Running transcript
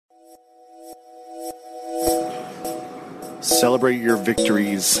Celebrate your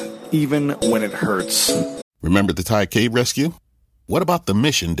victories, even when it hurts. Remember the Thai cave rescue? What about the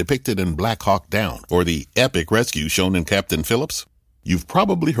mission depicted in Black Hawk Down or the epic rescue shown in Captain Phillips? You've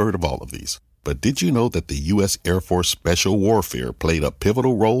probably heard of all of these, but did you know that the U.S. Air Force Special Warfare played a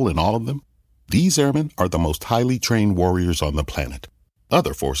pivotal role in all of them? These airmen are the most highly trained warriors on the planet.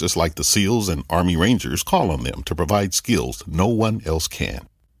 Other forces like the SEALs and Army Rangers call on them to provide skills no one else can.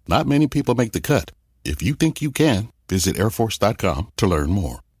 Not many people make the cut. If you think you can, visit airforce.com to learn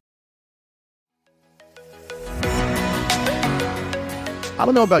more. I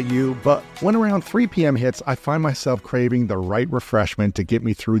don't know about you, but when around 3 p.m. hits, I find myself craving the right refreshment to get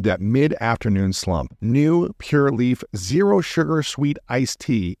me through that mid-afternoon slump. New Pure Leaf Zero Sugar Sweet Iced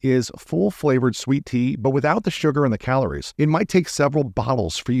Tea is full-flavored sweet tea, but without the sugar and the calories. It might take several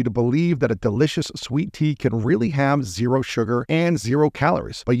bottles for you to believe that a delicious sweet tea can really have zero sugar and 0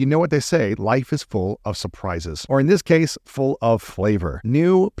 calories. But you know what they say, life is full of surprises. Or in this case, full of flavor.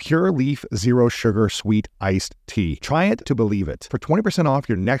 New Pure Leaf Zero Sugar Sweet Iced Tea. Try it to believe it. For 20% off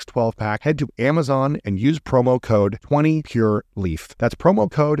your next 12-pack, head to Amazon and use promo code 20PureLeaf. That's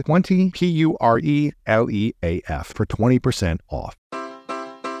promo code 20PURELEAF for 20% off.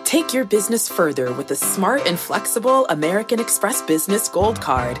 Take your business further with the smart and flexible American Express Business Gold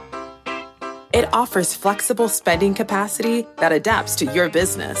Card. It offers flexible spending capacity that adapts to your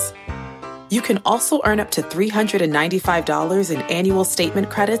business. You can also earn up to $395 in annual statement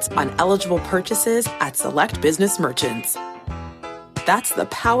credits on eligible purchases at select business merchants. That's the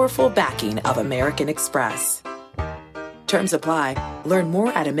powerful backing of American Express. Terms apply. Learn more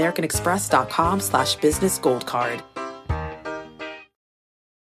at americanexpress.com/business gold card.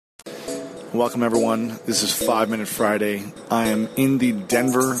 Welcome, everyone. This is 5 Minute Friday. I am in the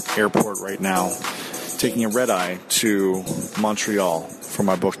Denver airport right now, taking a red-eye to Montreal for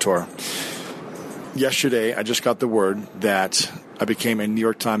my book tour. Yesterday, I just got the word that I became a New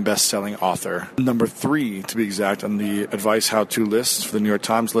York Times best-selling author. Number 3, to be exact, on the advice how-to list for the New York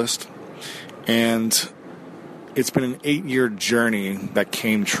Times list. And it's been an 8-year journey that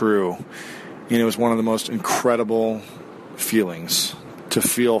came true. And it was one of the most incredible feelings to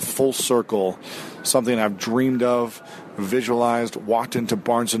feel full circle, something I've dreamed of, visualized, walked into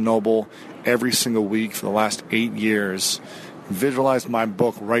Barnes & Noble every single week for the last 8 years, visualized my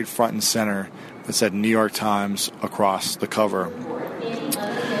book right front and center that said New York Times across the cover.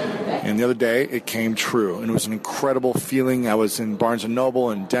 And the other day, it came true, and it was an incredible feeling. I was in Barnes &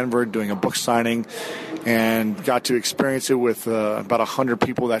 Noble in Denver doing a book signing and got to experience it with about 100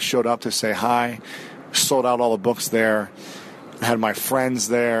 people that showed up to say hi. Sold out all the books there. I had my friends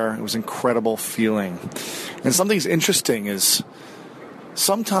there. It was an incredible feeling. And something's interesting is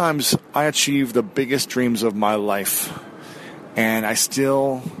sometimes I achieve the biggest dreams of my life, and I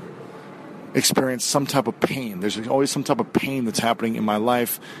still experience some type of pain. There's always some type of pain that's happening in my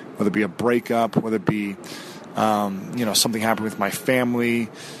life, whether it be a breakup, whether it be something happened with my family,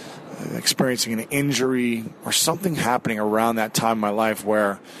 experiencing an injury, or something happening around that time in my life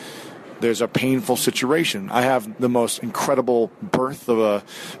where there's a painful situation. I have the most incredible birth of a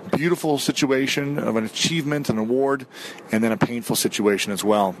beautiful situation, of an achievement, an award, and then a painful situation as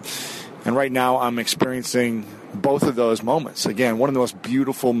well. And right now I'm experiencing both of those moments. Again, one of the most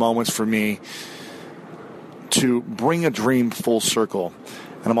beautiful moments for me to bring a dream full circle.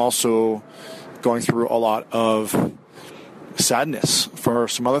 And I'm also going through a lot of sadness for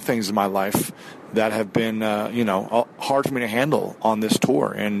some other things in my life that have been, hard for me to handle on this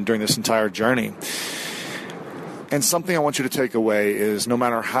tour and during this entire journey. And something I want you to take away is no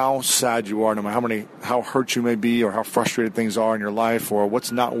matter how sad you are, no matter how hurt you may be or how frustrated things are in your life or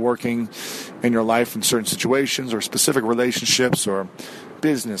what's not working in your life in certain situations or specific relationships or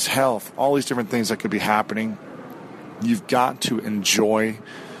business, health, all these different things that could be happening, you've got to enjoy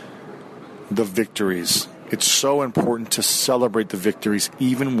the victories. It's so important to celebrate the victories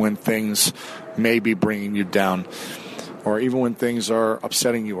even when things may be bringing you down, or even when things are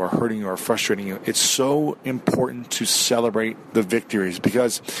upsetting you or hurting you or frustrating you. It's so important to celebrate the victories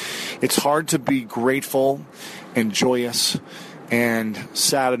because it's hard to be grateful and joyous and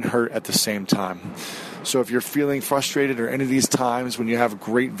sad and hurt at the same time. So if you're feeling frustrated or any of these times when you have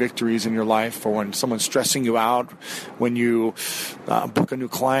great victories in your life, or when someone's stressing you out, when you book a new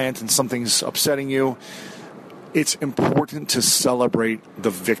client and something's upsetting you, it's important to celebrate the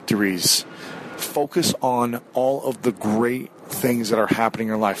victories. Focus on all of the great things that are happening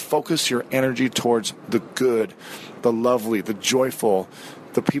in your life. Focus your energy towards the good, the lovely, the joyful,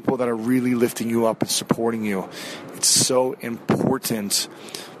 the people that are really lifting you up and supporting you. It's so important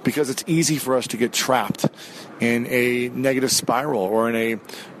because it's easy for us to get trapped in a negative spiral or in a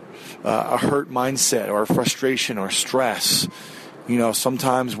a hurt mindset or frustration or stress.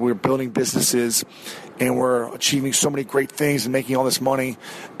 Sometimes we're building businesses and we're achieving so many great things and making all this money,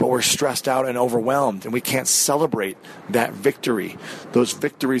 but we're stressed out and overwhelmed, and we can't celebrate that victory, those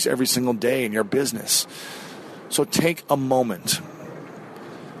victories every single day in your business. So take a moment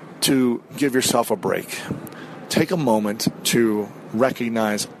to give yourself a break. Take a moment to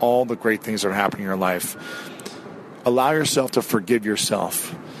recognize all the great things that are happening in your life. Allow yourself to forgive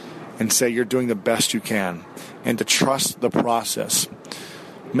yourself and say you're doing the best you can, and to trust the process.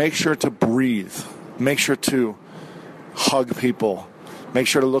 Make sure to breathe. Make sure to hug people. Make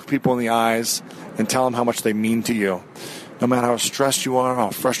sure to look people in the eyes and tell them how much they mean to you. No matter how stressed you are, how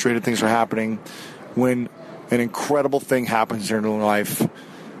frustrated things are happening, when an incredible thing happens in your life,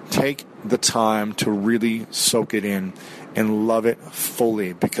 take the time to really soak it in and love it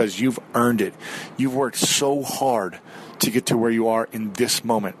fully, because you've earned it. You've worked so hard to get to where you are in this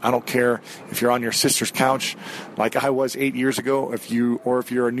moment. I don't care if you're on your sister's couch like I was 8 years ago, if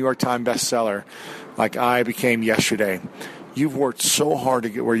you're a New York Times bestseller like I became yesterday. You've worked so hard to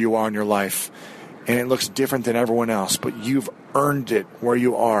get where you are in your life, and it looks different than everyone else, but you've earned it where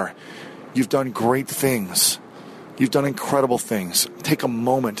you are. You've done great things. You've done incredible things. Take a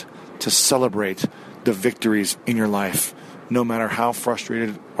moment to celebrate the victories in your life, no matter how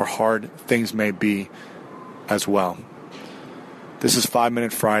frustrated or hard things may be as well. This is 5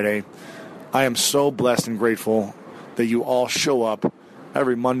 Minute Friday. I am so blessed and grateful that you all show up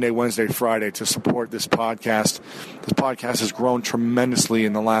every Monday, Wednesday, Friday to support this podcast. This podcast has grown tremendously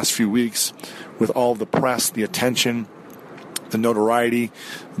in the last few weeks with all of the press, the attention, the notoriety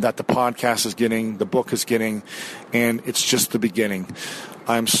that the podcast is getting, the book is getting, and it's just the beginning.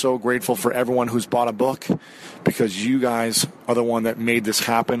 I'm so grateful for everyone who's bought a book, because you guys are the one that made this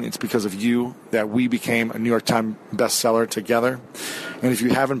happen. It's because of you that we became a New York Times bestseller together. And if you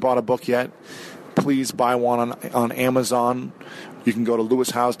haven't bought a book yet, please buy one on Amazon. You can go to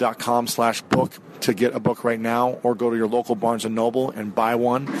lewishouse.com/book to get a book right now, or go to your local Barnes & Noble and buy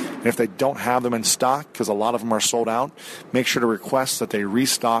one. And if they don't have them in stock, because a lot of them are sold out, make sure to request that they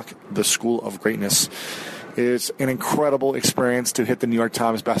restock The School of Greatness. It's an incredible experience to hit the New York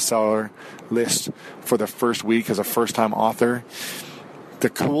Times bestseller list for the first week as a first-time author. The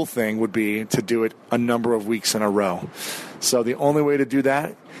cool thing would be to do it a number of weeks in a row. So the only way to do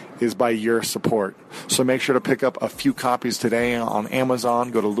that is by your support. So make sure to pick up a few copies today on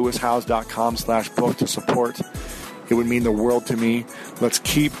Amazon. Go to lewishouse.com/book to support. It would mean the world to me. Let's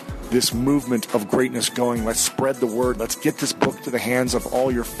keep this movement of greatness going. Let's spread the word. Let's get this book to the hands of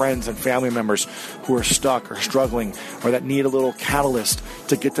all your friends and family members who are stuck or struggling or that need a little catalyst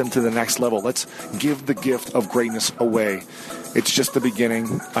to get them to the next level. Let's give the gift of greatness away. It's just the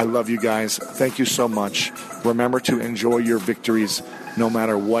beginning. I love you guys. Thank you so much. Remember to enjoy your victories no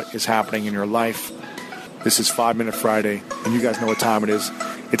matter what is happening in your life. This is 5 Minute Friday, and you guys know what time it is.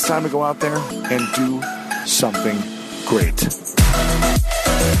 It's time to go out there and do something great.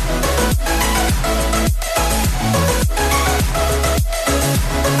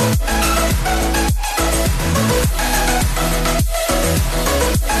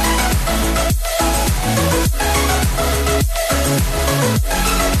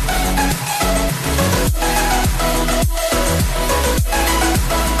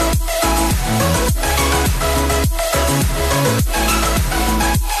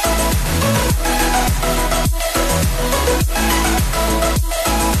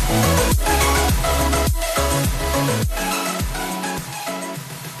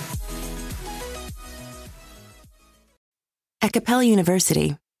 At Capella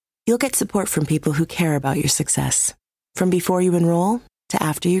University, you'll get support from people who care about your success. From before you enroll to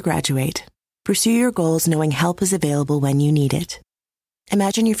after you graduate, pursue your goals knowing help is available when you need it.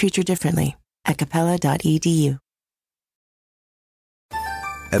 Imagine your future differently at capella.edu.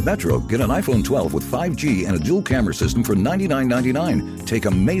 At Metro, get an iPhone 12 with 5G and a dual camera system for $99.99. Take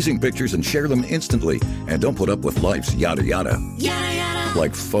amazing pictures and share them instantly. And don't put up with life's yada yada. Yada yada.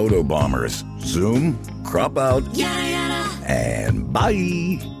 Like photo bombers. Zoom, crop out, Yada yada. and bye.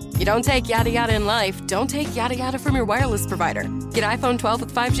 You don't take yada yada in life, don't take yada yada from your wireless provider. Get iPhone 12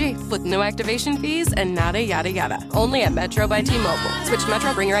 with 5G with no activation fees and nada yada yada. Only at Metro by T-Mobile. Switch to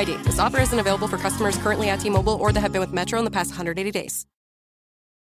Metro, bring your ID. This offer isn't available for customers currently at T-Mobile or that have been with Metro in the past 180 days.